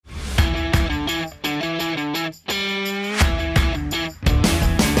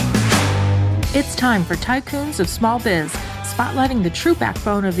It's time for Tycoons of Small Biz, spotlighting the true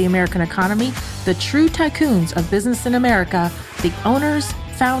backbone of the American economy, the true tycoons of business in America, the owners,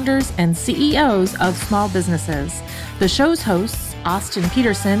 founders, and CEOs of small businesses. The show's hosts, Austin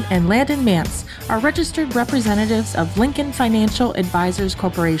Peterson and Landon Mance, are registered representatives of Lincoln Financial Advisors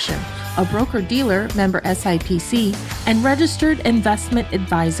Corporation, a broker-dealer member SIPC, and registered investment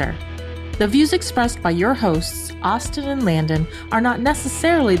advisor. The views expressed by your hosts, Austin and Landon, are not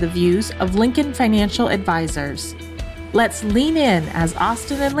necessarily the views of Lincoln Financial Advisors. Let's lean in as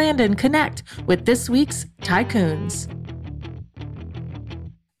Austin and Landon connect with this week's Tycoons.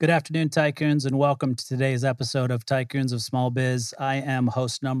 Good afternoon, Tycoons, and welcome to today's episode of Tycoons of Small Biz. I am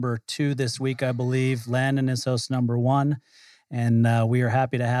host number 2 this week, I believe. Landon is host number 1. And we are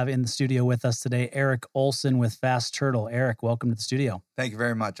happy to have in the studio with us today, Eric Olsen with Fast Turtle. Eric, welcome to the studio. Thank you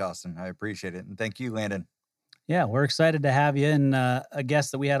very much, Austin. I appreciate it. And thank you, Landon. Yeah, we're excited to have you. And a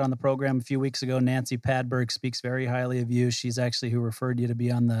guest that we had on the program a few weeks ago, Nancy Padberg, speaks very highly of you. She's actually who referred you to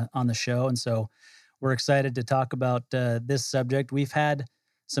be on the show. And so we're excited to talk about this subject. We've had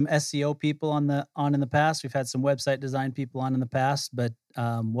some SEO people in the past. We've had some website design people on in the past, but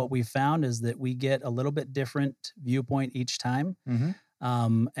what we found is that we get a little bit different viewpoint each time.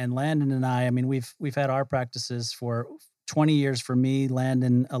 Mm-hmm. And Landon and I mean, we've had our practices for 20 years for me,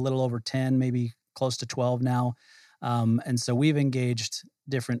 Landon a little over 10, maybe close to 12 now. And so we've engaged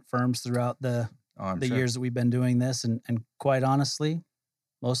different firms throughout the years that we've been doing this. And quite honestly,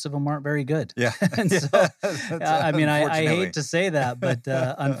 most of them aren't very good. Yeah. And so, I mean, I hate to say that, but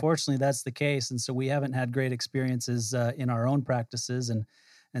unfortunately that's the case. And so we haven't had great experiences in our own practices. And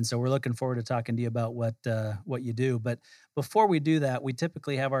so we're looking forward to talking to you about what you do. But before we do that, we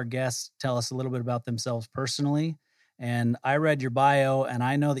typically have our guests tell us a little bit about themselves personally. And I read your bio, and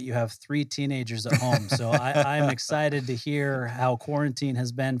I know that you have 3 teenagers at home. So I'm excited to hear how quarantine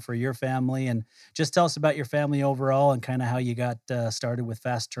has been for your family. And just tell us about your family overall and kind of how you got started with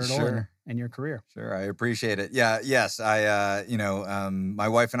Fast Turtle. Sure. And your career. Sure, I appreciate it. Yes, I my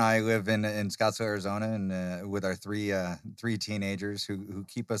wife and I live in Scottsdale, Arizona, and with our three teenagers who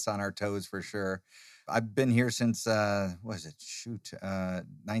keep us on our toes for sure. I've been here since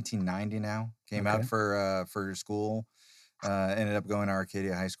 1990 now. Came out for school, ended up going to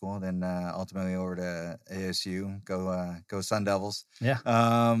Arcadia High School, then ultimately over to ASU. Go Sun Devils. Yeah.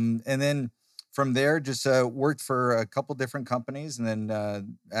 And then from there, just worked for a couple different companies, and then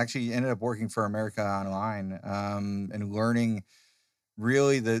actually ended up working for America Online and learning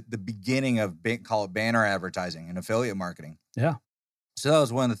really the beginning of call it banner advertising and affiliate marketing. Yeah. So that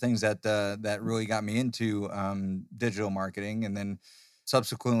was one of the things that really got me into digital marketing, and then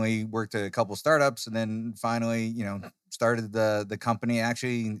subsequently worked at a couple startups, and then finally, started the company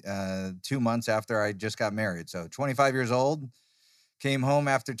actually 2 months after I just got married. So 25 years old, came home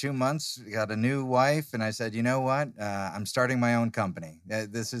after 2 months, got a new wife, and I said, you know what? I'm starting my own company.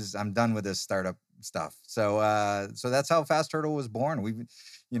 I'm done with this startup stuff. So that's how Fast Turtle was born. We've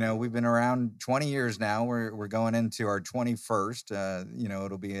been around 20 years now. We're going into our 21st.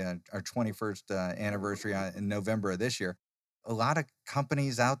 It'll be our 21st anniversary in November of this year. A lot of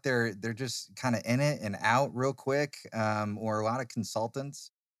companies out there, they're just kind of in it and out real quick, or a lot of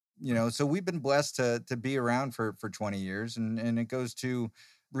consultants. So we've been blessed to be around for 20 years, and it goes to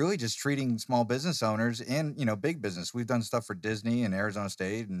really just treating small business owners and, big business. We've done stuff for Disney and Arizona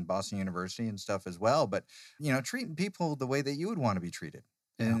State and Boston University and stuff as well, but, treating people the way that you would want to be treated.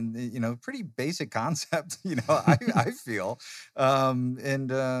 And, pretty basic concept, I feel.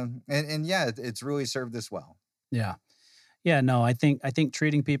 It's really served us well. Yeah. Yeah, no, I think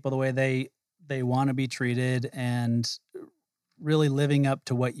treating people the way they want to be treated and really living up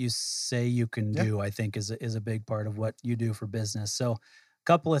to what you say you can do, I think is a big part of what you do for business. So a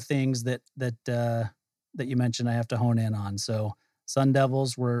couple of things that you mentioned I have to hone in on. So Sun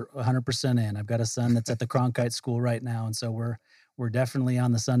Devils, we're 100% in. I've got a son that's at the Cronkite School right now, and so we're definitely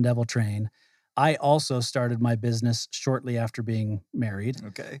on the Sun Devil train. I also started my business shortly after being married.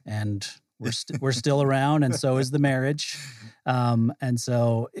 Okay. And we're still around, and so is the marriage. And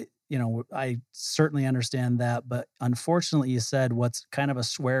so I certainly understand that, but unfortunately you said what's kind of a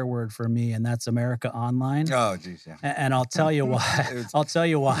swear word for me, and that's America Online. Oh, geez, yeah. And I'll tell you why. I'll tell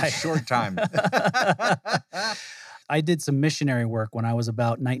you why. Short time. I did some missionary work when I was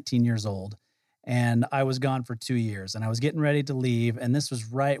about 19 years old, and I was gone for 2 years, and I was getting ready to leave. And this was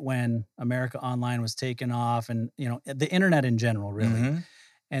right when America Online was taking off, and, the internet in general, really. Mm-hmm.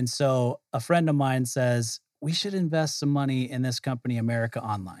 And so a friend of mine says, we should invest some money in this company, America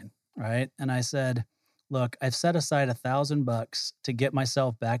Online. Right. And I said, look, I've set aside $1,000 to get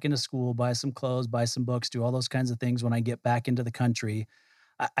myself back into school, buy some clothes, buy some books, do all those kinds of things when I get back into the country.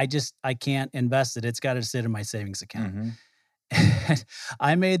 I can't invest it. It's got to sit in my savings account. Mm-hmm.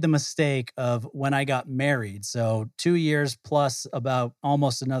 I made the mistake of when I got married. So 2 years plus about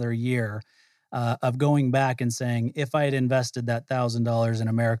almost another year of going back and saying, if I had invested that $1,000 in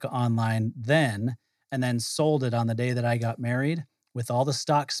America Online then, and then sold it on the day that I got married, with all the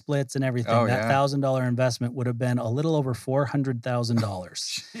stock splits and everything, Oh, that yeah. $1,000 investment would have been a little over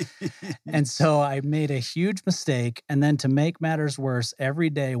 $400,000. And so I made a huge mistake. And then to make matters worse, every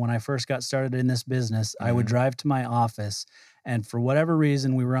day when I first got started in this business, I would Mhm. drive to my office, and for whatever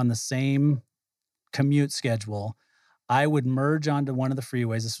reason, we were on the same commute schedule. I would merge onto one of the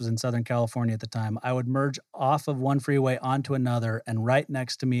freeways. This was in Southern California at the time. I would merge off of one freeway onto another, and right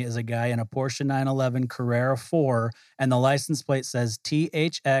next to me is a guy in a Porsche 911 Carrera 4, and the license plate says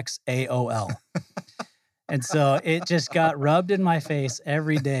THXAOL. And so it just got rubbed in my face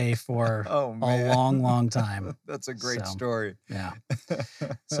every day for Oh, a man. long, long time. That's a great So, story. Yeah.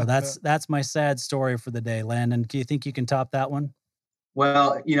 So that's my sad story for the day. Landon, do you think you can top that one?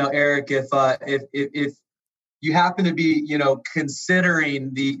 Well, Eric, if you happen to be,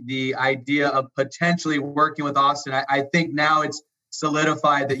 considering the idea of potentially working with Austin, I think now it's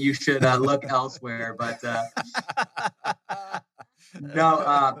solidified that you should look elsewhere. But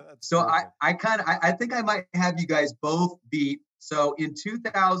no, so I think I might have you guys both beat. So in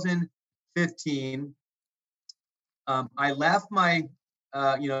 2015, I left my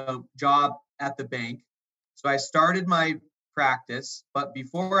job at the bank. So I started my practice, but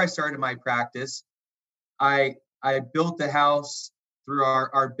before I started my practice, I built the house through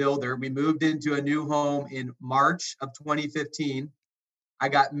our builder. We moved into a new home in March of 2015. I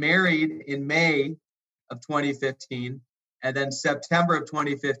got married in May of 2015. And then September of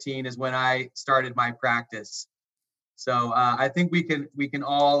 2015 is when I started my practice. So I think we can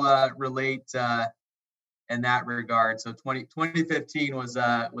all relate in that regard. So 2015 was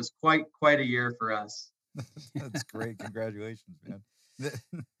quite a year for us. That's great. Congratulations, man.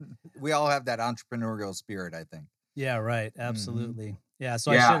 We all have that entrepreneurial spirit, I think. Yeah, right. Absolutely. Mm-hmm. Yeah.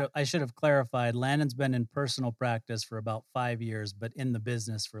 So I should have clarified. Landon's been in personal practice for about 5 years, but in the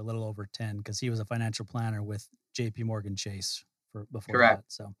business for a little over 10, because he was a financial planner with JP Morgan Chase before Correct.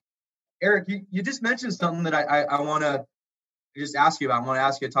 that. So, Eric, you just mentioned something that I want to just ask you about. I want to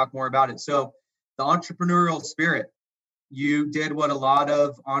ask you to talk more about it. So the entrepreneurial spirit, you did what a lot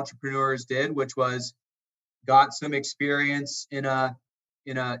of entrepreneurs did, which was got some experience in a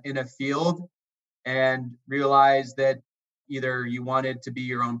field and realized that either you wanted to be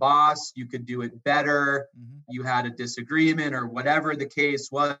your own boss, you could do it better, you had a disagreement, or whatever the case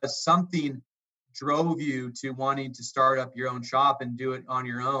was, something drove you to wanting to start up your own shop and do it on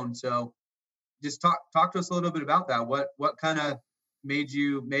your own. So just talk to us a little bit about that. What kind of made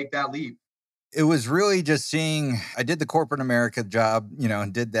you make that leap? It was really just seeing, I did the corporate America job,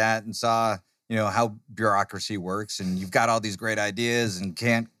 and did that and saw, how bureaucracy works, and you've got all these great ideas and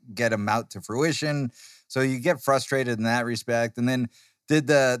can't get them out to fruition. So you get frustrated in that respect. And then did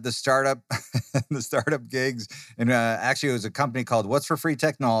the startup, the startup gigs. And actually it was a company called What's for Free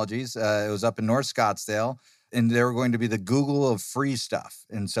Technologies. It was up in North Scottsdale, and they were going to be the Google of free stuff.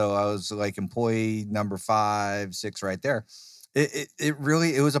 And so I was like employee number 5, 6 right there. It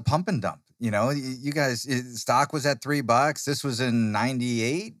really was a pump and dump. You guys, stock was at $3. This was in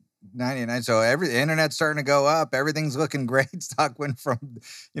 98, 99. So the internet's starting to go up. Everything's looking great. Stock went from,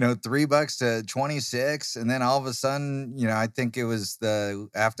 $3 to 26. And then all of a sudden, I think it was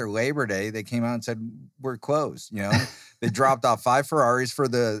after Labor Day, they came out and said, we're closed. They dropped off 5 Ferraris for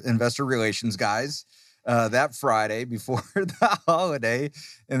the investor relations guys that Friday before the holiday.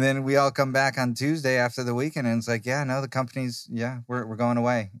 And then we all come back on Tuesday after the weekend, and it's like, the company's, we're going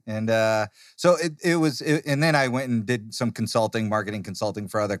away. And so it was, and then I went and did some marketing consulting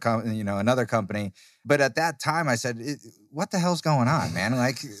for another company. But at that time I said, what the hell's going on, man?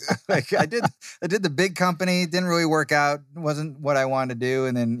 Like I did the big company, didn't really work out, wasn't what I wanted to do.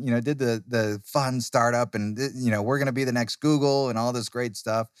 And then, did the fun startup, and, we're going to be the next Google and all this great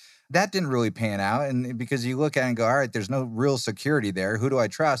stuff. That didn't really pan out. And because you look at it and go, all right, there's no real security there. Who do I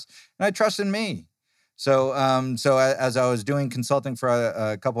trust? And I trust in me. So as I was doing consulting for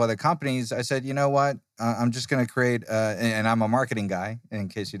a couple other companies, I said, you know what? I'm just going to create, and I'm a marketing guy, in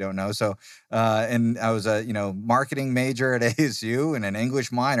case you don't know. So, and I was a, marketing major at ASU and an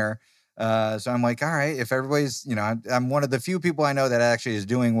English minor. So I'm like, all right, if everybody's, I'm one of the few people I know that actually is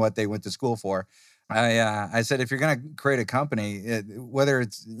doing what they went to school for. I said, if you're going to create a company, whether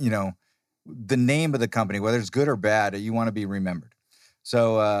it's, the name of the company, whether it's good or bad, you want to be remembered.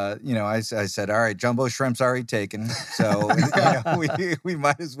 So, I said, all right, jumbo shrimp's already taken. So, we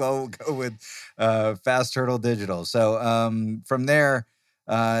might as well go with Fast Turtle Digital. So from there,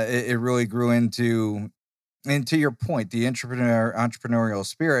 it really grew into, and to your point, the entrepreneurial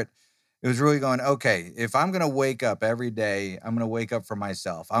spirit. It was really going, okay, if I'm going to wake up every day, I'm going to wake up for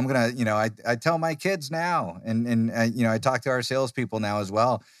myself. I'm going to, I tell my kids now, and I talk to our salespeople now as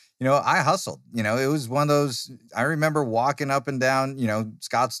well. I hustled. It was one of those. I remember walking up and down,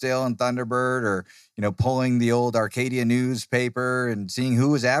 Scottsdale and Thunderbird, or pulling the old Arcadia newspaper and seeing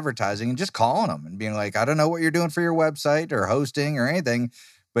who was advertising and just calling them and being like, I don't know what you're doing for your website or hosting or anything,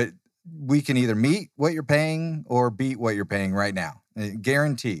 but we can either meet what you're paying or beat what you're paying right now,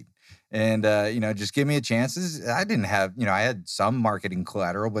 guaranteed. And, just give me a chance. I didn't have, I had some marketing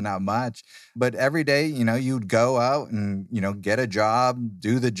collateral, but not much. But every day, you'd go out and, get a job,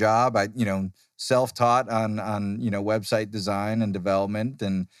 do the job. I, self-taught on website design and development.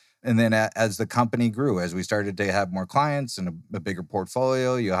 And then as the company grew, as we started to have more clients and a bigger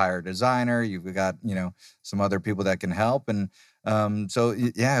portfolio, you hire a designer, you've got, some other people that can help. And so,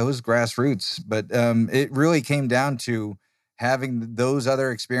 yeah, it was grassroots. But it really came down to having those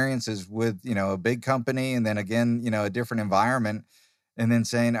other experiences with, a big company, and then again, a different environment, and then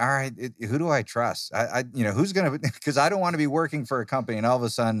saying, all right, who do I trust? Who's going to, because I don't want to be working for a company and all of a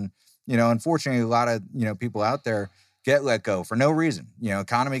sudden, unfortunately, a lot of, people out there get let go for no reason.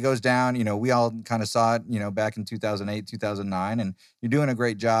 Economy goes down, we all kind of saw it, back in 2008, 2009, and you're doing a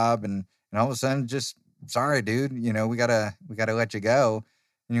great job. And all of a sudden, just, sorry, dude, we gotta let you go.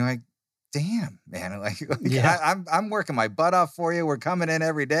 And you're like, damn, man, yeah. I'm working my butt off for you. We're coming in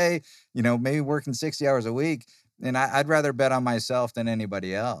every day, maybe working 60 hours a week. And I'd rather bet on myself than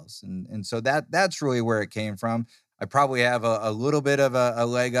anybody else. And so that's really where it came from. I probably have a little bit of a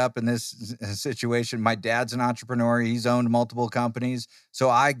leg up in this situation. My dad's an entrepreneur. He's owned multiple companies. So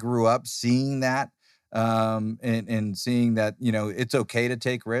I grew up seeing that. And seeing that, it's okay to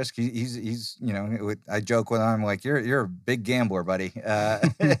take risk. He's, I joke with him, I'm like, you're a big gambler, buddy.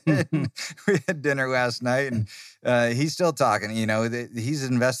 We had dinner last night, and he's still talking, he's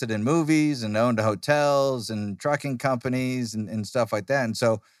invested in movies and owned hotels and trucking companies and stuff like that. And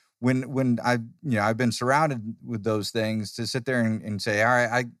so when I've been surrounded with those things, to sit there and say, all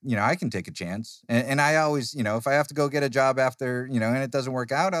right, I can take a chance. And I always, if I have to go get a job after, and it doesn't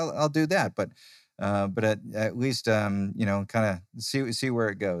work out, I'll do that. But at least, kind of see where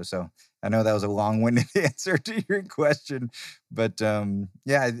it goes. So I know that was a long-winded answer to your question, but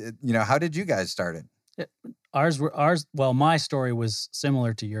how did you guys start it? Well, my story was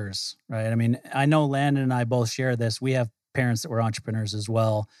similar to yours, right? I mean, I know Landon and I both share this. We have parents that were entrepreneurs as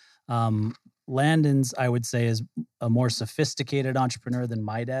well. Landon's, I would say, is a more sophisticated entrepreneur than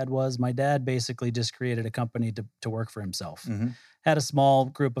my dad was. My dad basically just created a company to work for himself. Mm-hmm. Had a small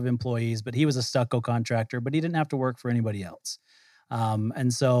group of employees, but he was a stucco contractor, but he didn't have to work for anybody else.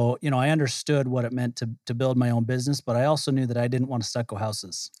 And so, I understood what it meant to build my own business, but I also knew that I didn't want to stucco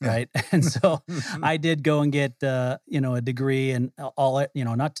houses, right? And so I did go and get, a degree and all,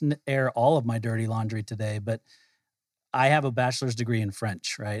 not to air all of my dirty laundry today, but I have a bachelor's degree in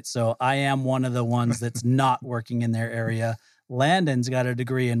French, right? So I am one of the ones that's not working in their area. Landon's got a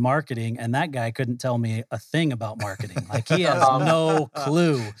degree in marketing, and that guy couldn't tell me a thing about marketing. Like, he has no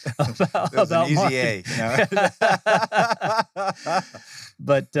clue about an easy marketing. A.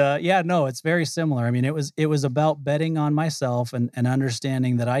 But it's very similar. I mean, it was about betting on myself and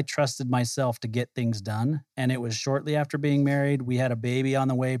understanding that I trusted myself to get things done. And it was shortly after being married. We had a baby on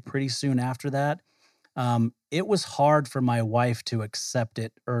the way pretty soon after that. It was hard for my wife to accept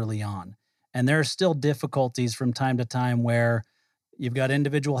it early on. And there are still difficulties from time to time where you've got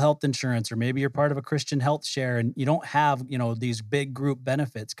individual health insurance, or maybe you're part of a Christian health share and you don't have, these big group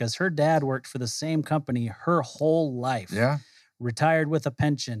benefits, because her dad worked for the same company her whole life. Yeah. Retired with a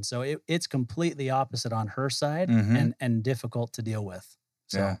pension. So it's completely opposite on her side, mm-hmm. and difficult to deal with.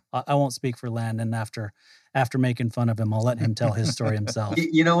 So yeah. I won't speak for Landon after making fun of him. I'll let him tell his story himself.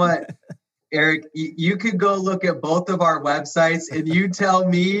 You know what? Eric, you could go look at both of our websites and you tell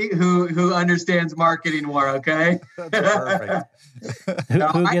me who understands marketing more, okay? That's perfect.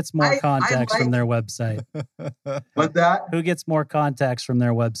 Who gets more contacts from their website? What's that? Who gets more contacts from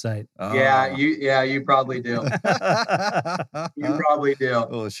their website? Oh. You probably do. You probably do. A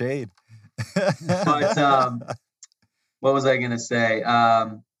little shade. But what was I going to say?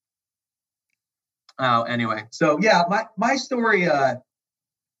 Anyway. So yeah, my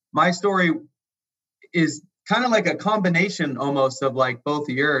story is kind of like a combination almost of like both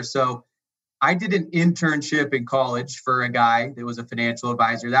of yours. So I did an internship in college for a guy that was a financial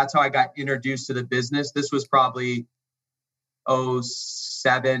advisor. That's how I got introduced to the business. This was probably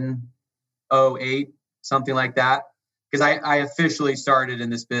 07, 08, something like that. Because I officially started in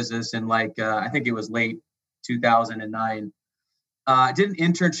this business in I think it was late 2009. I did an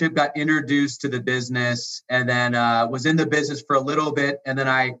internship, got introduced to the business, and then was in the business for a little bit. And then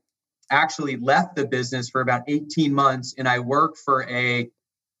I actually left the business for about 18 months, and I worked for a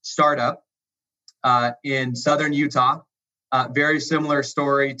startup in Southern Utah. Very similar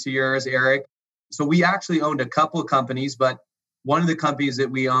story to yours, Eric. So we actually owned a couple of companies, but one of the companies that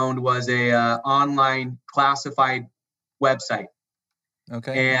we owned was a online classified website.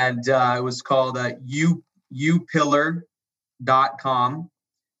 Okay. And it was called upillar.com.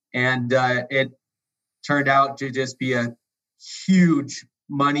 And it turned out to just be a huge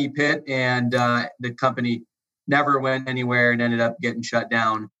money pit. And the company never went anywhere and ended up getting shut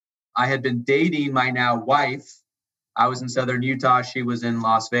down. I had been dating my now wife. I was in Southern Utah. She was in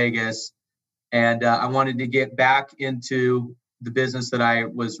Las Vegas. And I wanted to get back into the business that I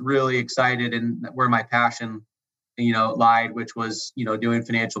was really excited and where my passion, lied, which was, doing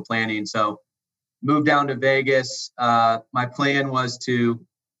financial planning. So moved down to Vegas. My plan was to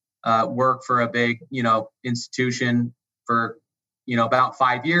work for a big, institution for, about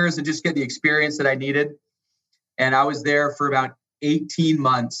 5 years and just get the experience that I needed. And I was there for about 18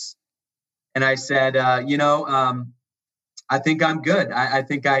 months. And I said, I think I'm good. I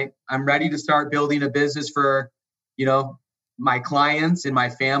think I'm ready to start building a business for, my clients and my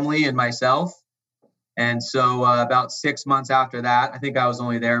family and myself. And so about 6 months after that, I think I was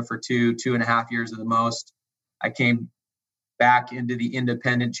only there for 2.5 years at the most. I came back into the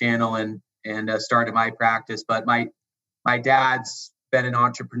independent channel and started my practice. But my dad's been an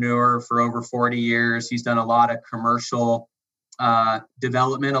entrepreneur for over 40 years. He's done a lot of commercial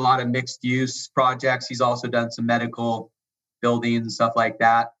development, a lot of mixed use projects. He's also done some medical buildings and stuff like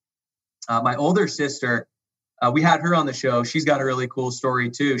that. My older sister, we had her on the show. She's got a really cool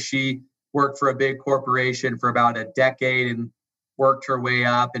story too. She worked for a big corporation for about a decade and worked her way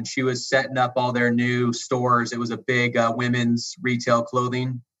up, and she was setting up all their new stores. It was a big women's retail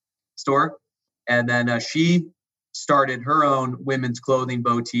clothing store. And then she started her own women's clothing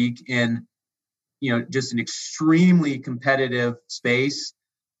boutique in, just an extremely competitive space.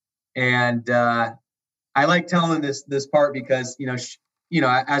 And I like telling this part because,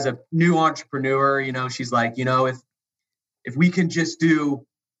 as a new entrepreneur, she's like, if we can just do,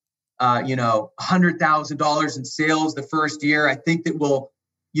 $100,000 in sales the first year, I think that we'll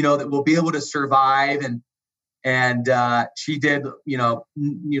be able to survive. And she did,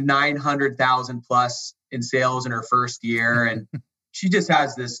 900,000 plus in sales in her first year. And she just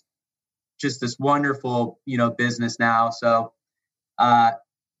has this wonderful, business now. So,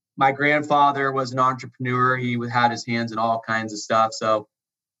 my grandfather was an entrepreneur. He had his hands in all kinds of stuff. So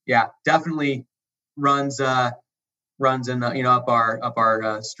yeah, definitely runs in, up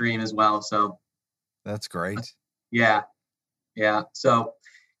our stream as well. So that's great. Yeah. So,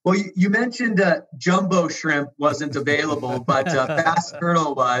 well, you mentioned jumbo shrimp wasn't available, but fast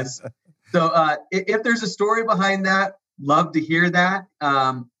turtle was. So if there's a story behind that, love to hear that.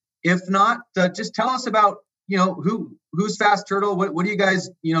 If not, just tell us about, who's Fast Turtle? What are you guys,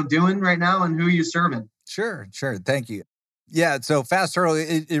 doing right now, and who are you serving? Sure. Thank you. Yeah. So Fast Turtle,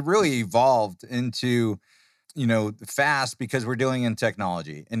 it really evolved into, fast because we're dealing in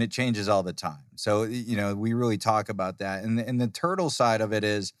technology and it changes all the time. So, we really talk about that. And the turtle side of it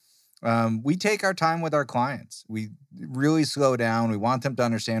is, we take our time with our clients. We really slow down. We want them to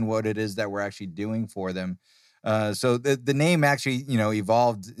understand what it is that we're actually doing for them. So the name actually,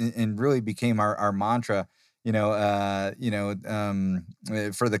 evolved and really became our mantra, for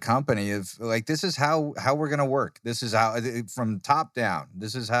the company of like, this is how we're going to work. This is how, from top down,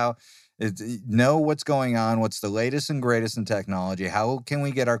 this is how know what's going on, what's the latest and greatest in technology. How can we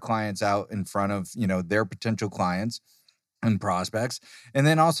get our clients out in front of, their potential clients and prospects, and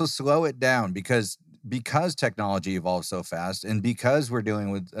then also slow it down because technology evolves so fast, and because we're dealing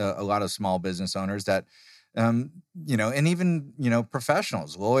with a lot of small business owners that, and even,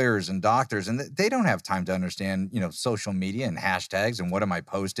 professionals, lawyers and doctors, and they don't have time to understand, social media and hashtags and what am I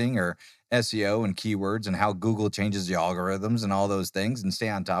posting, or SEO and keywords and how Google changes the algorithms and all those things, and stay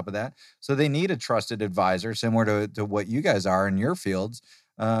on top of that. So they need a trusted advisor similar to what you guys are in your fields,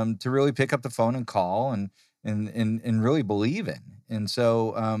 to really pick up the phone and call and really believe in. And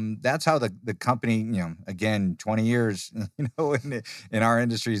so that's how the company, again, 20 years, in our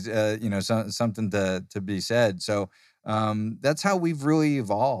industries, something to be said. So that's how we've really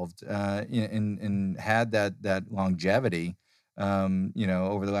evolved and had that longevity,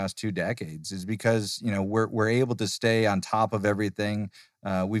 over the last 2 decades, is because, we're able to stay on top of everything.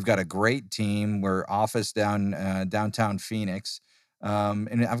 We've got a great team. We're office downtown Phoenix.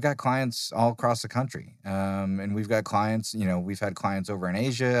 And I've got clients all across the country. And we've got clients, we've had clients over in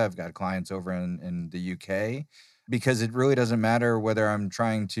Asia. I've got clients over in the UK. because it really doesn't matter whether I'm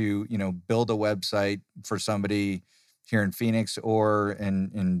trying to, build a website for somebody here in Phoenix or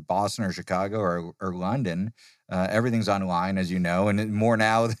in Boston or Chicago or London. Everything's online, as you know, and more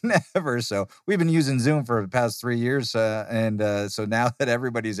now than ever. So we've been using Zoom for the past 3 years. And so now that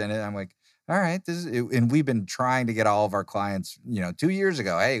everybody's in it, I'm like, all right, this is it. And we've been trying to get all of our clients, 2 years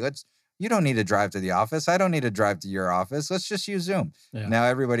ago, hey, you don't need to drive to the office. I don't need to drive to your office. Let's just use Zoom. Yeah. Now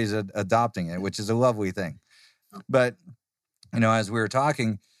everybody's adopting it, which is a lovely thing. But, as we were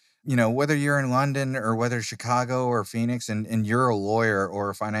talking, whether you're in London or whether Chicago or Phoenix and you're a lawyer or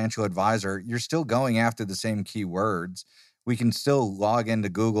a financial advisor, you're still going after the same keywords. We can still log into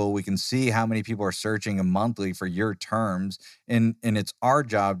Google. We can see how many people are searching monthly for your terms. And it's our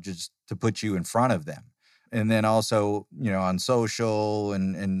job just to put you in front of them. And then also, on social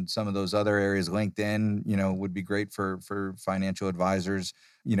and some of those other areas, LinkedIn, would be great for financial advisors,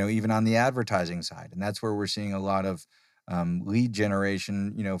 even on the advertising side. And that's where we're seeing a lot of lead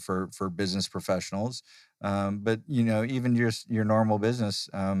generation, for business professionals. But, even just your normal business,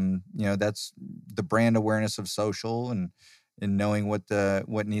 that's the brand awareness of social and knowing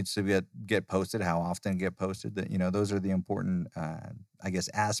what needs to get posted, how often get posted, that, those are the important,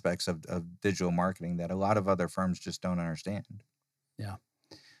 aspects of digital marketing that a lot of other firms just don't understand. Yeah.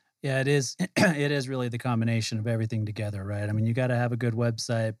 Yeah, it is. It is really the combination of everything together, right? I mean, you got to have a good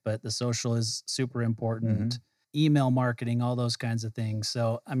website, but the social is super important. Mm-hmm. Email marketing, all those kinds of things.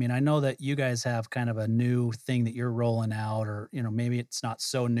 So, I mean, I know that you guys have kind of a new thing that you're rolling out, or, maybe it's not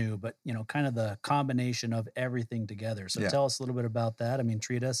so new, but, kind of the combination of everything together. So tell us a little bit about that. I mean,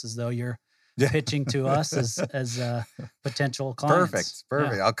 treat us as though you're pitching to us as potential clients.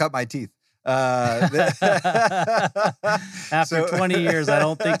 Perfect. Yeah. I'll cut my teeth. After 20 years, I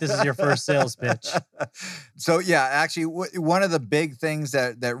don't think this is your first sales pitch. So yeah, actually, one of the big things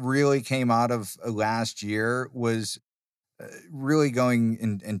that really came out of last year was really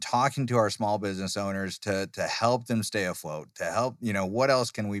going and talking to our small business owners to help them stay afloat, to help, what else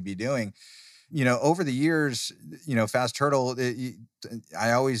can we be doing? Over the years, Fast Turtle,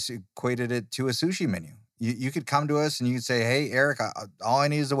 I always equated it to a sushi menu. You could come to us and you could say, hey, Eric, all I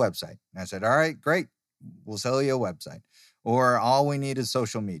need is a website. And I said, all right, great. We'll sell you a website. Or all we need is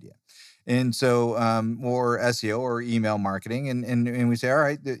social media. And so, or SEO or email marketing. And we say, all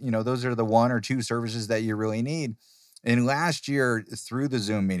right, those are the one or two services that you really need. And last year, through the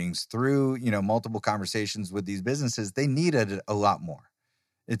Zoom meetings, through, multiple conversations with these businesses, they needed a lot more.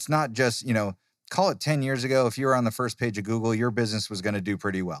 It's not just, call it 10 years ago. If you were on the first page of Google, your business was going to do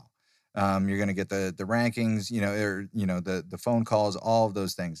pretty well. You're going to get the rankings, the phone calls, all of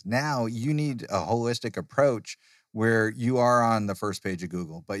those things. Now you need a holistic approach where you are on the first page of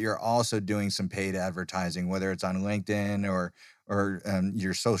Google, but you're also doing some paid advertising, whether it's on LinkedIn or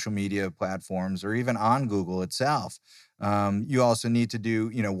your social media platforms or even on Google itself. You also need to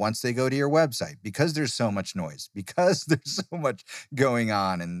do, once they go to your website, because there's so much noise, because there's so much going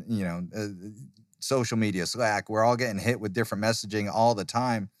on and, social media, Slack, we're all getting hit with different messaging all the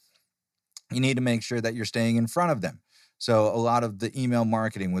time. You need to make sure that you're staying in front of them. So a lot of the email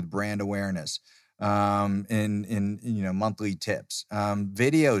marketing with brand awareness, in monthly tips,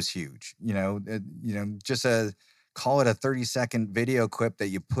 video is huge. Just call it a 30-second video clip that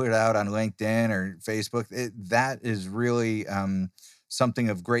you put out on LinkedIn or Facebook. That is really something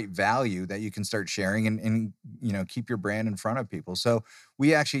of great value that you can start sharing and keep your brand in front of people. So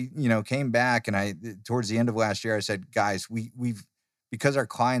we actually came back and towards the end of last year I said, guys, we've because our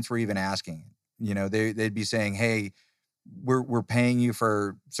clients were even asking, they'd be saying, hey, we're paying you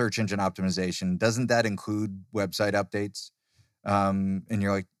for search engine optimization. Doesn't that include website updates? And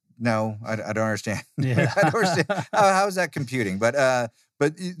you're like, no, I don't understand. Yeah. I don't understand. How is that computing? But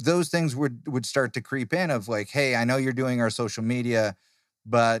those things would start to creep in of like, hey, I know you're doing our social media,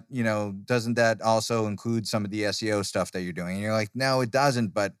 but doesn't that also include some of the SEO stuff that you're doing? And you're like, no, it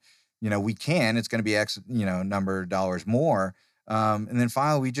doesn't, but we can. It's going to be X, number of dollars more. And then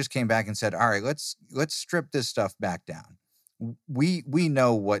finally, we just came back and said, all right, let's strip this stuff back down. We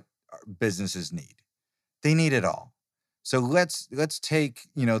know what businesses need. They need it all. So let's take,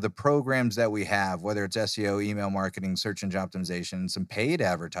 the programs that we have, whether it's SEO, email marketing, search engine optimization, some paid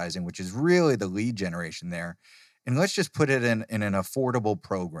advertising, which is really the lead generation there. And let's just put it in an affordable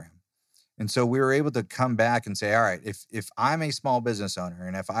program. And so we were able to come back and say, all right, if I'm a small business owner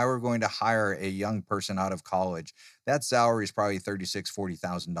and if I were going to hire a young person out of college, that salary is probably $36,000,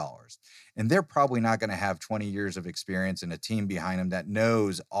 $40,000. And they're probably not going to have 20 years of experience and a team behind them that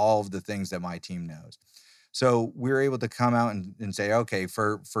knows all of the things that my team knows. So we were able to come out and say, okay,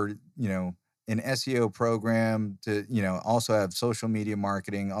 for an SEO program to, also have social media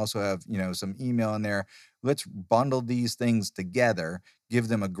marketing, also have, some email in there. let's bundle these things together, give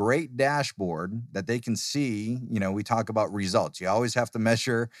them a great dashboard that they can see. We talk about results. You always have to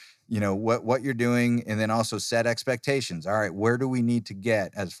measure, what you're doing, and then also set expectations. All right, where do we need to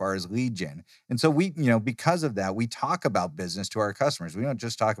get as far as lead gen? And so we, because of that, we talk about business to our customers. We don't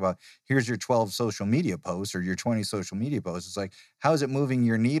just talk about, here's your 12 social media posts or your 20 social media posts. It's like, how is it moving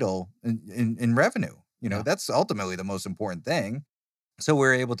your needle in revenue? That's ultimately the most important thing. So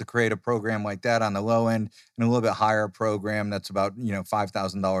we're able to create a program like that on the low end, and a little bit higher program that's about,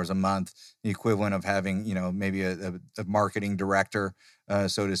 $5,000 a month, the equivalent of having, maybe a marketing director,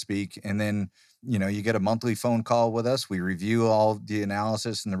 so to speak. And then, you get a monthly phone call with us. We review all the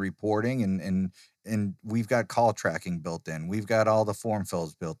analysis and the reporting, and we've got call tracking built in. We've got all the form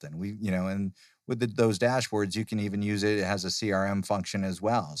fills built in. And with those dashboards, you can even use it. It has a CRM function as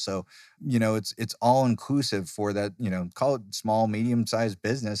well. So, it's all inclusive for that, call it small, medium-sized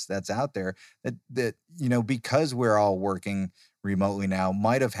business that's out there that, because we're all working remotely now,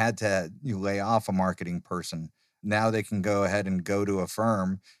 might have had to lay off a marketing person. Now they can go ahead and go to a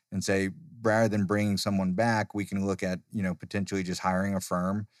firm and say, rather than bringing someone back, we can look at, potentially just hiring a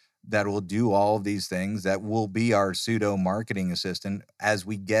firm that will do all of these things, that will be our pseudo marketing assistant as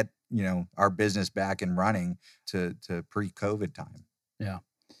we get, our business back and running to pre-COVID time. Yeah.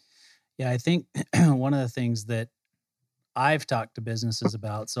 Yeah. I think one of the things that I've talked to businesses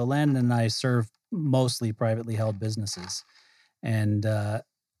about, so Landon and I serve mostly privately held businesses, and,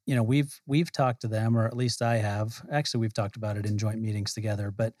 we've talked to them, or at least I have. Actually, we've talked about it in joint meetings together,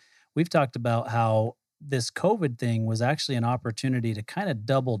 but we've talked about how this COVID thing was actually an opportunity to kind of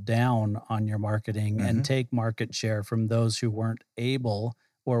double down on your marketing and take market share from those who weren't able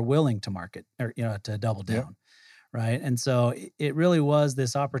or willing to market, or, to double down. Yep. Right. And so it really was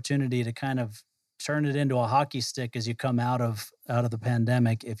this opportunity to kind of turn it into a hockey stick as you come out of the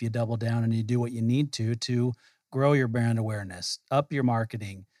pandemic. If you double down and you do what you need to grow your brand awareness, up your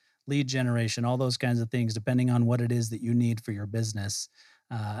marketing, lead generation, all those kinds of things, depending on what it is that you need for your business.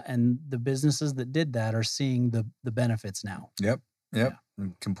 And the businesses that did that are seeing the benefits now. Yep. Yeah.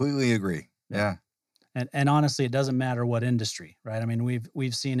 Completely agree. Yeah. And honestly, it doesn't matter what industry, right? I mean,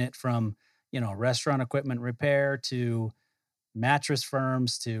 we've seen it from, restaurant equipment repair to mattress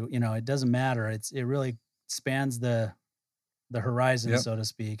firms to, it doesn't matter. It really spans the horizon, so to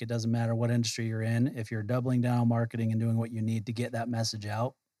speak. It doesn't matter what industry you're in. If you're doubling down on marketing and doing what you need to get that message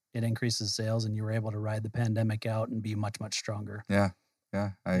out, it increases sales, and you were able to ride the pandemic out and be much, much stronger. Yeah.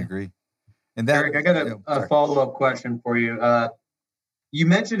 Yeah, I agree. And that, Eric, I got a follow-up question for you. You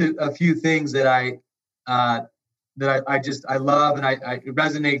mentioned a few things that I love, and it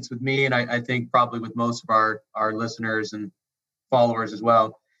resonates with me, and I think probably with most of our listeners and followers as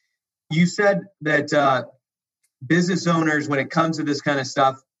well. You said that business owners, when it comes to this kind of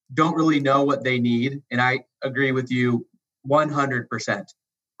stuff, don't really know what they need, and I agree with you 100%.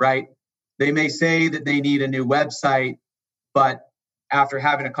 Right? They may say that they need a new website, but after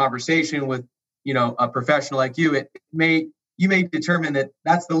having a conversation with, a professional like you, you may determine that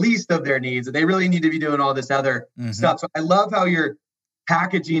that's the least of their needs, that they really need to be doing all this other stuff. So I love how you're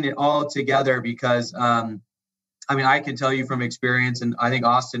packaging it all together, because, I can tell you from experience, and I think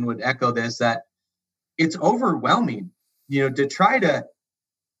Austin would echo this, that it's overwhelming, to try to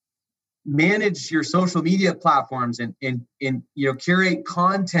manage your social media platforms and curate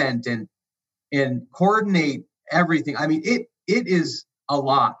content and coordinate everything. It is a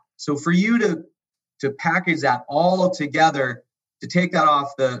lot. So for you to package that all together, to take that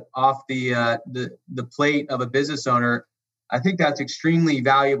off the plate of a business owner, I think that's extremely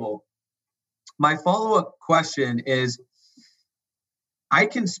valuable. My follow-up question is, I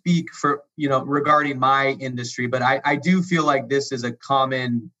can speak for, regarding my industry, but I do feel like this is a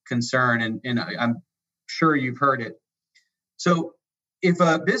common concern, and I'm sure you've heard it. So if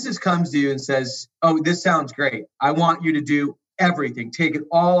a business comes to you and says, "Oh, this sounds great. I want you to do everything, take it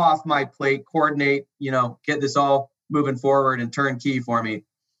all off my plate, coordinate, get this all moving forward and turnkey for me."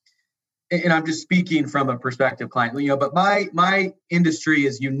 And I'm just speaking from a prospective client, but my industry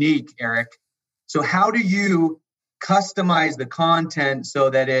is unique, Eric. So how do you customize the content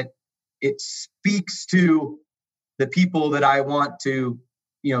so that it speaks to the people that I want to,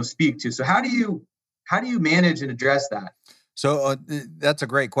 speak to? So how do you manage and address that? So that's a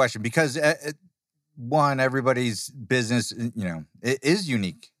great question, because one, everybody's business, it is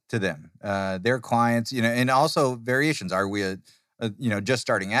unique to them, their clients, and also variations. Are we just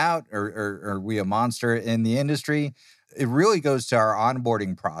starting out, or are we a monster in the industry? It really goes to our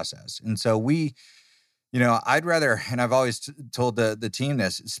onboarding process. And so we I'd rather, and I've always told the team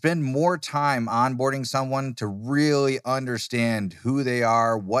this, spend more time onboarding someone to really understand who they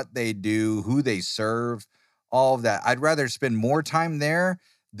are, what they do, who they serve, all of that. I'd rather spend more time there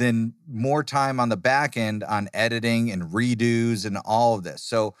than more time on the back end on editing and redos and all of this.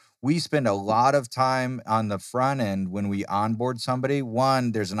 So we spend a lot of time on the front end when we onboard somebody.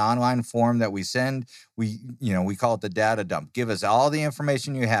 One, there's an online form that we send. We call it the data dump. Give us all the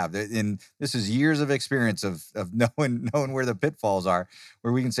information you have. And this is years of experience of knowing where the pitfalls are,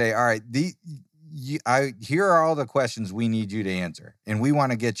 where we can say, all right, here are all the questions we need you to answer. And we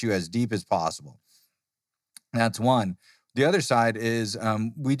want to get you as deep as possible. That's one. The other side is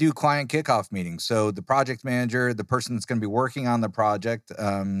we do client kickoff meetings. So the project manager, the person that's going to be working on the project,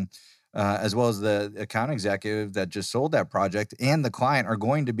 as well as the account executive that just sold that project, and the client are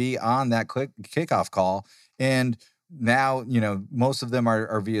going to be on that kickoff call. And now, most of them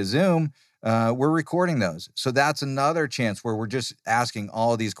are via Zoom. We're recording those. So that's another chance where we're just asking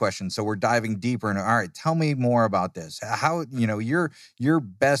all of these questions. So we're diving deeper into, all right, tell me more about this. How, your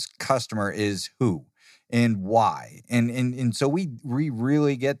best customer is who? And why? And so we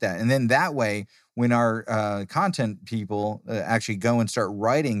really get that. And then that way, when our content people actually go and start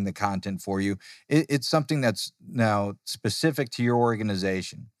writing the content for you, it's something that's now specific to your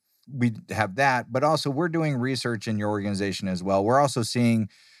organization. We have that, but also we're doing research in your organization as well. We're also seeing,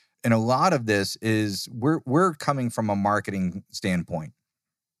 and a lot of this is we're coming from a marketing standpoint.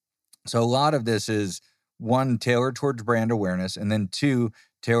 So a lot of this is, one, tailored towards brand awareness, and then two,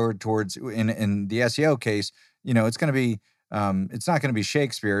 tailored towards, in the SEO case, it's going to be, it's not going to be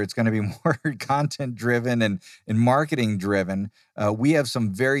Shakespeare. It's going to be more content driven and marketing driven. We have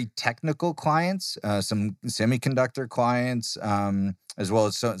some very technical clients, some semiconductor clients, as well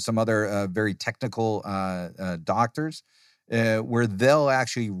as some other very technical doctors, where they'll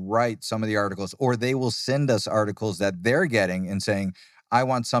actually write some of the articles, or they will send us articles that they're getting and saying, I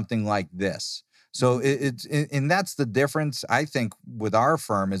want something like this. So and that's the difference, I think, with our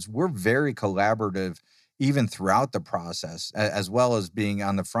firm, is we're very collaborative even throughout the process, as well as being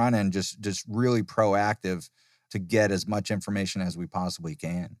on the front end, just really proactive to get as much information as we possibly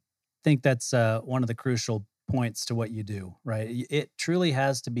can. I think that's one of the crucial points to what you do, right? It truly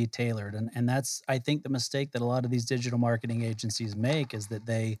has to be tailored. And that's, I think, the mistake that a lot of these digital marketing agencies make, is that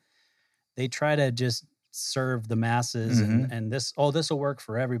they try to just serve the masses and this will work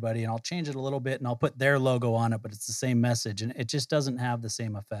for everybody, and I'll change it a little bit and I'll put their logo on it, but it's the same message, and it just doesn't have the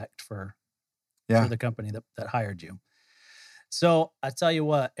same effect for the company that hired you. So I tell you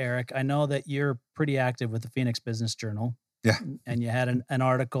what, Eric, I know that you're pretty active with the Phoenix Business Journal. Yeah. And you had an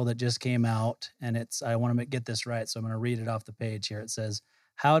article that just came out, and I want to get this right, so I'm going to read it off the page here. It says,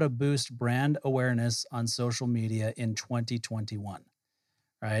 "How to Boost Brand Awareness on Social Media in 2021."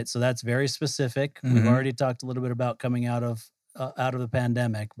 Right. So that's very specific. We've already talked a little bit about coming out of the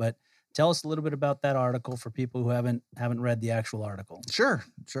pandemic, but tell us a little bit about that article for people who haven't read the actual article. Sure.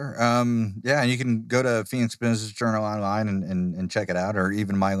 And you can go to Phoenix Business Journal online and check it out, or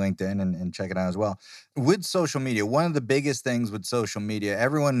even my LinkedIn and check it out as well. With social media, one of the biggest things with social media,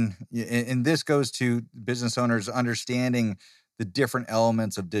 everyone, and this goes to business owners understanding the different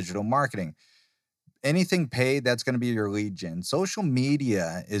elements of digital marketing. Anything paid, that's going to be your lead gen. Social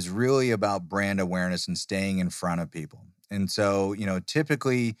media is really about brand awareness and staying in front of people. And so,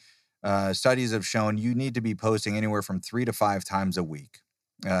 typically studies have shown you need to be posting anywhere from 3 to 5 times a week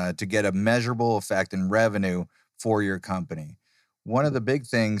to get a measurable effect in revenue for your company. One of the big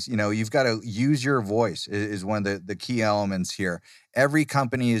things, you've got to use your voice is one of the key elements here. Every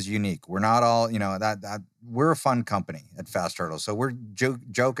company is unique. We're not all, we're a fun company at Fast Turtle. So we're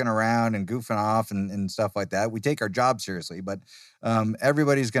joking around and goofing off and stuff like that. We take our job seriously, but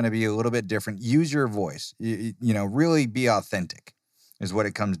everybody's going to be a little bit different. Use your voice, really be authentic is what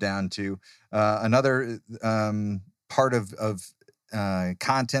it comes down to. Another part of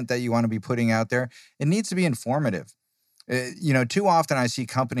content that you want to be putting out there, it needs to be informative. Too often I see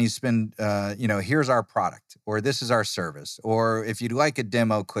companies spend, here's our product, or this is our service, or if you'd like a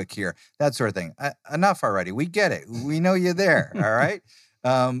demo, click here, that sort of thing. Enough already. We get it. We know you're there. All right.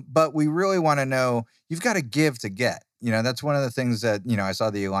 But we really want to know, you've got to give to get. That's one of the things that, I saw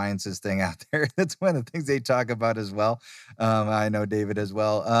the alliances thing out there. That's one of the things they talk about as well. I know David as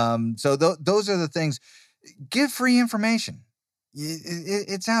well. So those are the things. Give free information.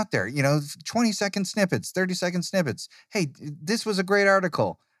 It's out there, 20-second snippets, 30-second snippets. Hey, this was a great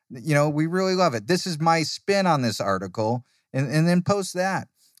article. We really love it. This is my spin on this article, and then post that.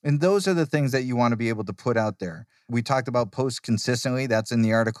 And those are the things that you want to be able to put out there. We talked about post consistently. That's in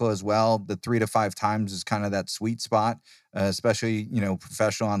the article as well. The 3 to 5 times is kind of that sweet spot, especially,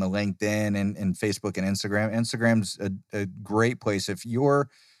 professional on the LinkedIn and Facebook and Instagram. Instagram's a great place. If you're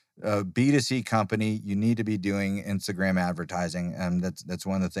a B2C company, you need to be doing Instagram advertising. And that's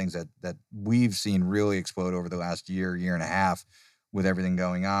one of the things that we've seen really explode over the last year and a half with everything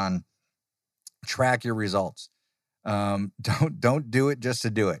going on. Track your results. Don't do it just to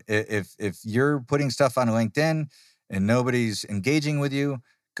do it. If you're putting stuff on LinkedIn and nobody's engaging with you,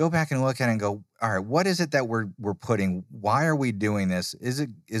 go back and look at it and go, all right, what is it that we're putting? Why are we doing this? Is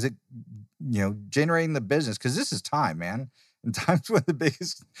it generating the business? Because this is time, man. And time's one of the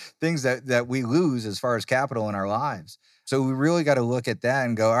biggest things that we lose as far as capital in our lives. So we really got to look at that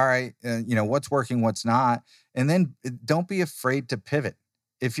and go, all right, what's working, what's not. And then don't be afraid to pivot.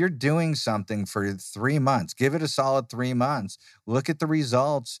 If you're doing something for 3 months, give it a solid 3 months, look at the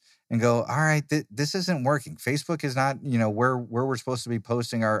results and go, all right, this isn't working. Facebook is not, where we're supposed to be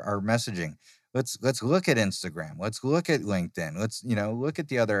posting our messaging. Let's look at Instagram. Let's look at LinkedIn. Let's, look at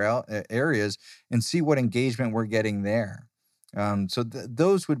the other areas and see what engagement we're getting there. So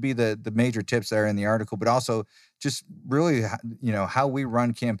those would be the major tips that are in the article, but also just really, how we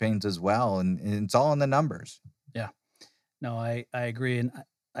run campaigns as well. And it's all in the numbers. Yeah, no, I agree. And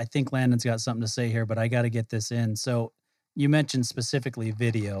I think Landon's got something to say here, but I got to get this in. So you mentioned specifically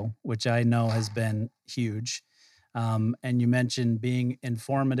video, which I know has been huge. And you mentioned being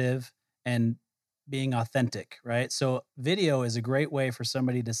informative and being authentic, right? So video is a great way for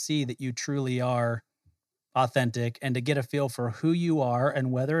somebody to see that you truly are authentic and to get a feel for who you are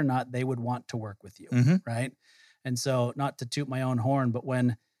and whether or not they would want to work with you, right? And so, not to toot my own horn, but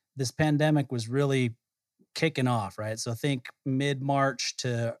when this pandemic was really kicking off, right? So think mid-March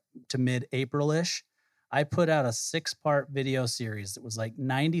to mid-April-ish, I put out a 6-part video series that was like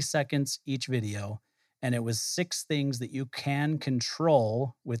 90 seconds each video. And it was 6 things that you can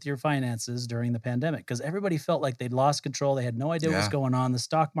control with your finances during the pandemic. Because everybody felt like they'd lost control. They had no idea what was going on. The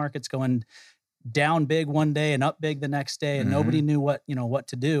stock market's going down big one day and up big the next day. And nobody knew what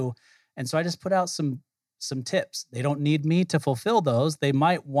to do. And so I just put out some tips. They don't need me to fulfill those. They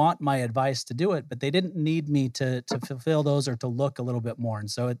might want my advice to do it, but they didn't need me to fulfill those or to look a little bit more. And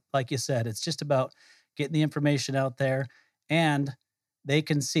so, like you said, it's just about getting the information out there, and they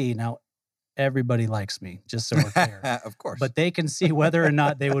can see. Now, everybody likes me, just so we're clear. Of course. But they can see whether or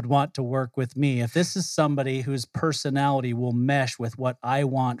not they would want to work with me. If this is somebody whose personality will mesh with what I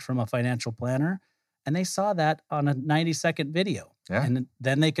want from a financial planner, and they saw that on a 90-second video. Yeah. And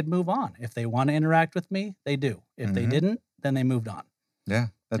then they could move on. If they want to interact with me, they do. If they didn't, then they moved on. Yeah,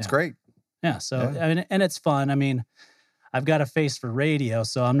 that's great. Yeah, so, I mean, and it's fun. I mean, I've got a face for radio,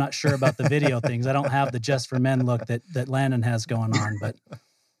 so I'm not sure about the video things. I don't have the Just for Men look that Landon has going on, but...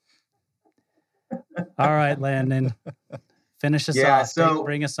 All right, Landon, finish us off. So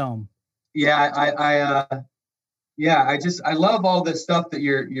bring us home. Yeah, I love all this stuff that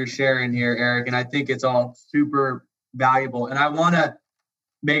you're sharing here, Eric, and I think it's all super valuable. And I want to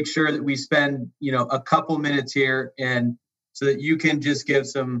make sure that we spend, a couple minutes here, and so that you can just give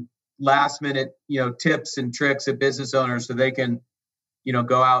some last minute, tips and tricks of business owners so they can,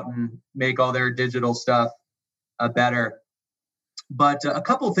 go out and make all their digital stuff better. But a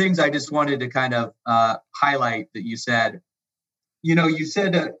couple of things I just wanted to kind of highlight that you said. You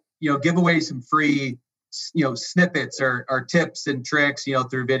said, give away some free, snippets or tips and tricks,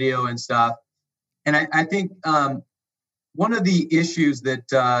 through video and stuff. And I think one of the issues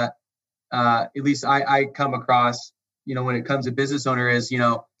that at least I come across, when it comes to business owner is,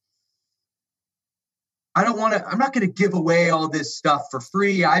 I'm not going to give away all this stuff for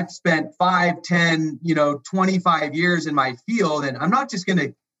free. I've spent 5, 10, 25 years in my field, and I'm not just going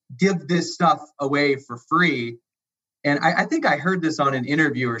to give this stuff away for free. And I think I heard this on an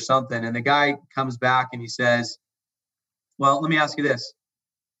interview or something. And the guy comes back and he says, well, let me ask you this.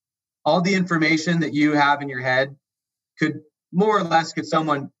 All the information that you have in your head could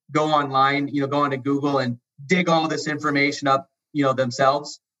someone go online, go onto Google and dig all this information up,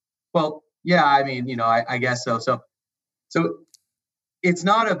 themselves? Well, yeah, I mean, I guess so. So it's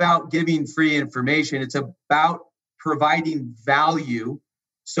not about giving free information. It's about providing value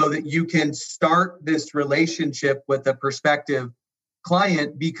so that you can start this relationship with a prospective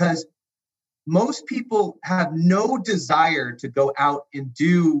client, because most people have no desire to go out and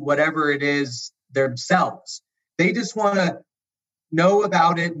do whatever it is themselves. They just want to know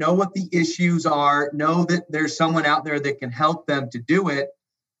about it, know what the issues are, know that there's someone out there that can help them to do it.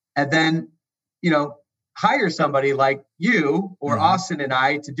 And then, hire somebody like you or Austin and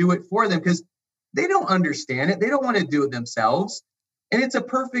I to do it for them, because they don't understand it. They don't want to do it themselves. And it's a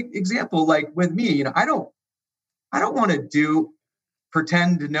perfect example. Like with me, I don't want to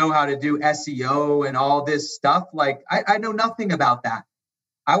pretend to know how to do SEO and all this stuff. Like I know nothing about that.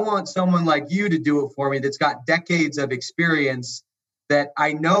 I want someone like you to do it for me that's got decades of experience that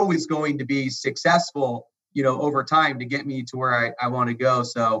I know is going to be successful, over time to get me to where I want to go.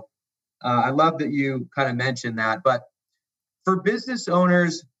 So I love that you kind of mentioned that. But for business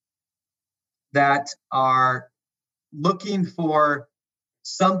owners that are looking for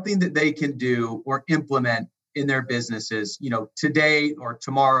something that they can do or implement in their businesses, today or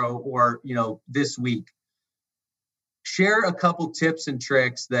tomorrow or, this week, share a couple tips and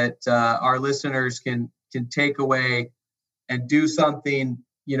tricks that our listeners can take away and do something,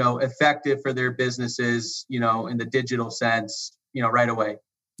 effective for their businesses, in the digital sense, right away.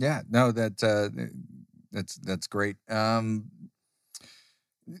 Yeah, no, that's great.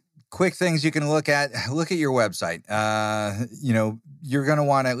 Quick things you can look at your website. You're going to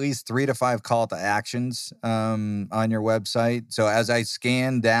want at least 3 to 5 call to actions on your website. So as I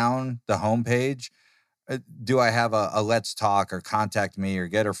scan down the homepage, do I have a let's talk or contact me or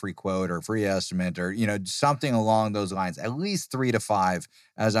get a free quote or free estimate or, something along those lines, at least 3 to 5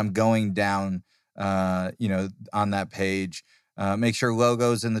 as I'm going down, on that page. Make sure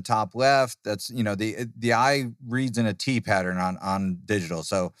logo's in the top left. That's, the eye reads in a T pattern on digital.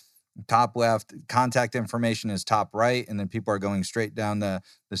 So top left, contact information is top right, and then people are going straight down the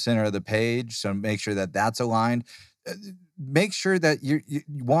center of the page. So make sure that that's aligned. Make sure that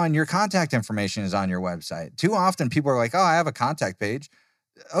your contact information is on your website. Too often people are like, oh, I have a contact page.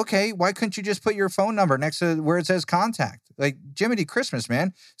 Okay, why couldn't you just put your phone number next to where it says contact? Like Jiminy Christmas,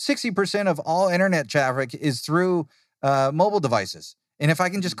 man. 60% of all internet traffic is through mobile devices. And if I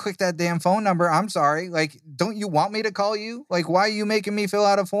can just click that damn phone number, I'm sorry. Like, don't you want me to call you? Like, why are you making me fill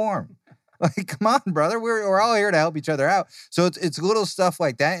out a form? Like, come on, brother. We're all here to help each other out. So it's little stuff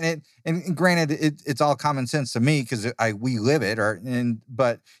like that. And granted, it's all common sense to me because we live it.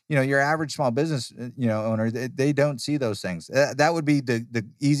 But your average small business owner, they don't see those things. That would be the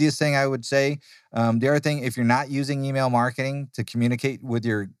easiest thing I would say. The other thing, if you're not using email marketing to communicate with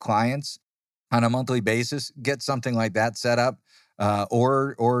your clients on a monthly basis, get something like that set up.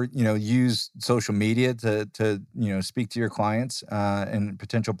 Or use social media to speak to your clients and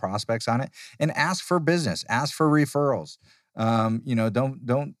potential prospects on it, and ask for business, ask for referrals.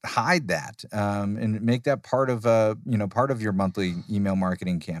 Don't hide that, and make that part of your monthly email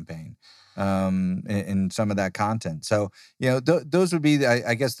marketing campaign, in some of that content. So those would be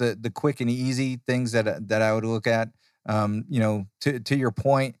I guess the quick and easy things that I would look at. To your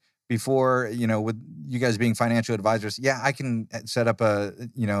point. Before, with you guys being financial advisors, yeah, I can set up a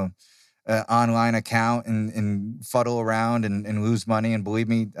online account and fuddle around and lose money. And believe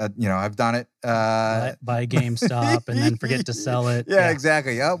me, I've done it. Buy GameStop and then forget to sell it. Yeah,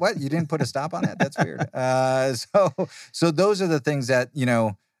 exactly. Oh, what? You didn't put a stop on that? That's weird. So those are the things that,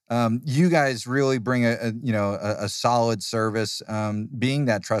 you guys really bring a solid service, being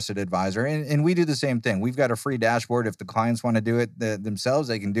that trusted advisor. And we do the same thing. We've got a free dashboard. If the clients want to do it themselves,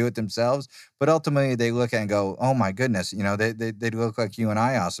 they can do it themselves. But ultimately they look at and go, oh my goodness, they look like you and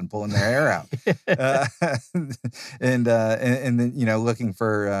I, Austin, pulling their hair out. And then, looking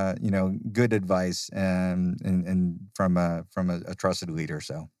for, good advice and from a trusted leader.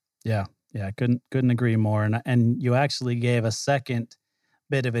 So. Yeah. Couldn't agree more. And you actually gave a second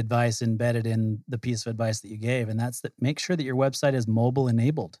bit of advice embedded in the piece of advice that you gave, and that's that make sure that your website is mobile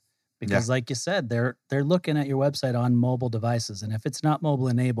enabled, because like you said, they're looking at your website on mobile devices, and if it's not mobile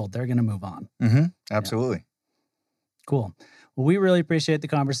enabled, they're going to move on. Mm-hmm. Absolutely. Yeah. Cool. Well, we really appreciate the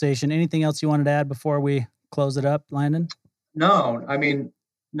conversation. Anything else you wanted to add before we close it up, Landon? No. I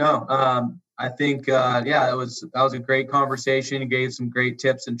think that was a great conversation. You gave some great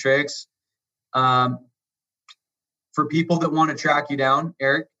tips and tricks. For people that want to track you down,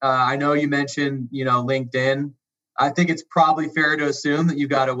 Eric, I know you mentioned, LinkedIn. I think it's probably fair to assume that you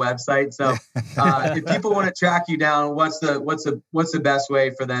got a website. So if people want to track you down, what's the best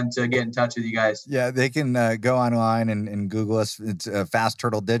way for them to get in touch with you guys? Yeah, they can go online and Google us. It's Fast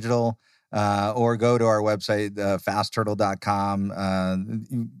Turtle Digital, or go to our website, fastturtle.com.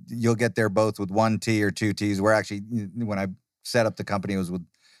 You'll get there both with 1 T or 2 T's. We're actually, when I set up the company, it was with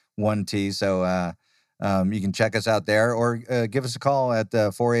 1 T. So you can check us out there, or give us a call at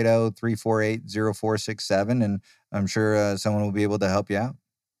 480-348-0467, and I'm sure someone will be able to help you out.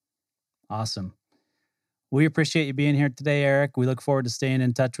 Awesome. We appreciate you being here today, Eric. We look forward to staying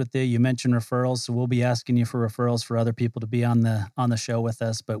in touch with you. You mentioned referrals, so we'll be asking you for referrals for other people to be on the show with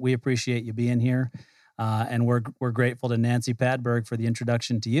us. But we appreciate you being here, and we're grateful to Nancy Padberg for the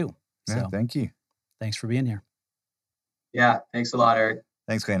introduction to you. Yeah, thank you. Thanks for being here. Yeah. Thanks a lot, Eric.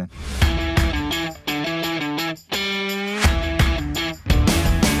 Thanks, Clayton.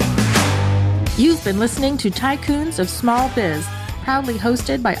 You've been listening to Tycoons of Small Biz, proudly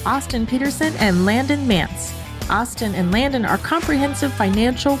hosted by Austin Peterson and Landon Mance. Austin and Landon are comprehensive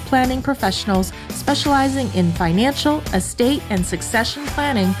financial planning professionals specializing in financial, estate, and succession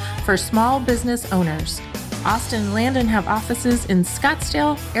planning for small business owners. Austin and Landon have offices in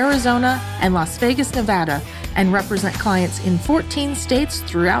Scottsdale, Arizona, and Las Vegas, Nevada, and represent clients in 14 states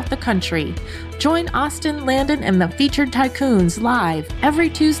throughout the country. Join Austin, Landon, and the featured Tycoons live every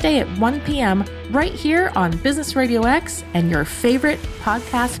Tuesday at 1 p.m. right here on Business Radio X and your favorite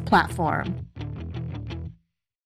podcast platform.